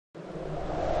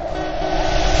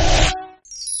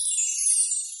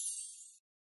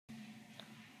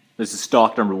This is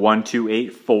stock number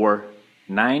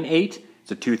 128498.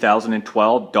 It's a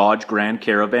 2012 Dodge Grand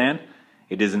Caravan.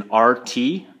 It is an RT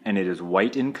and it is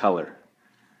white in color.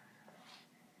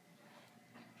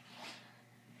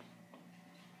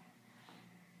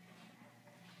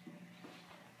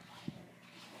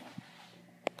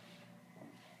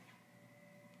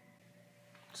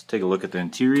 Let's take a look at the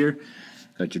interior.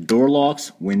 Got your door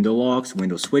locks, window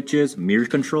switches, mirror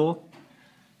control.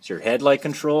 It's your headlight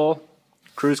control,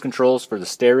 cruise controls for the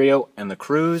stereo and the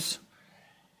cruise.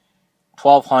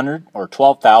 1,200 or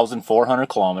 12,400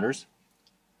 kilometers.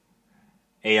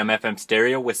 AM/FM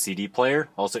stereo with CD player,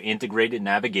 also integrated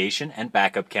navigation and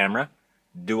backup camera.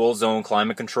 Dual zone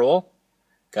climate control.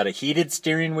 Got a heated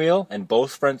steering wheel and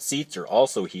both front seats are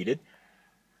also heated.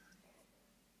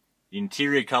 The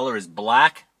interior color is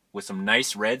black with some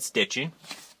nice red stitching,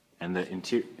 and the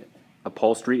interior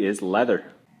upholstery is leather.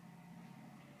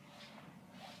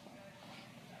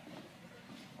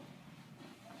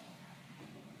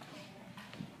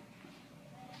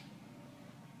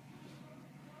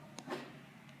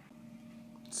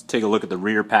 Let's take a look at the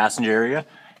rear passenger area.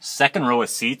 Second row of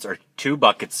seats are 2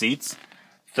 bucket seats.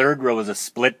 Third row is a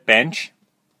split bench.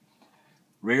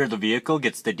 Rear of the vehicle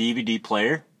gets the DVD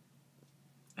player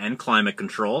and climate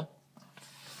control.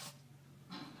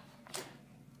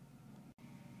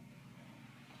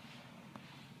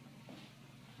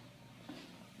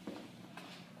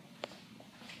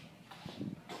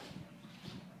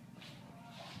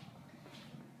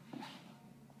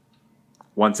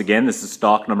 Once again, this is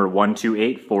stock number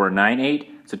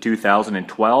 128498. It's a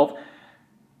 2012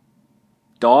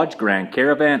 Dodge Grand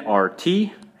Caravan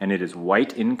RT, and it is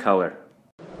white in color.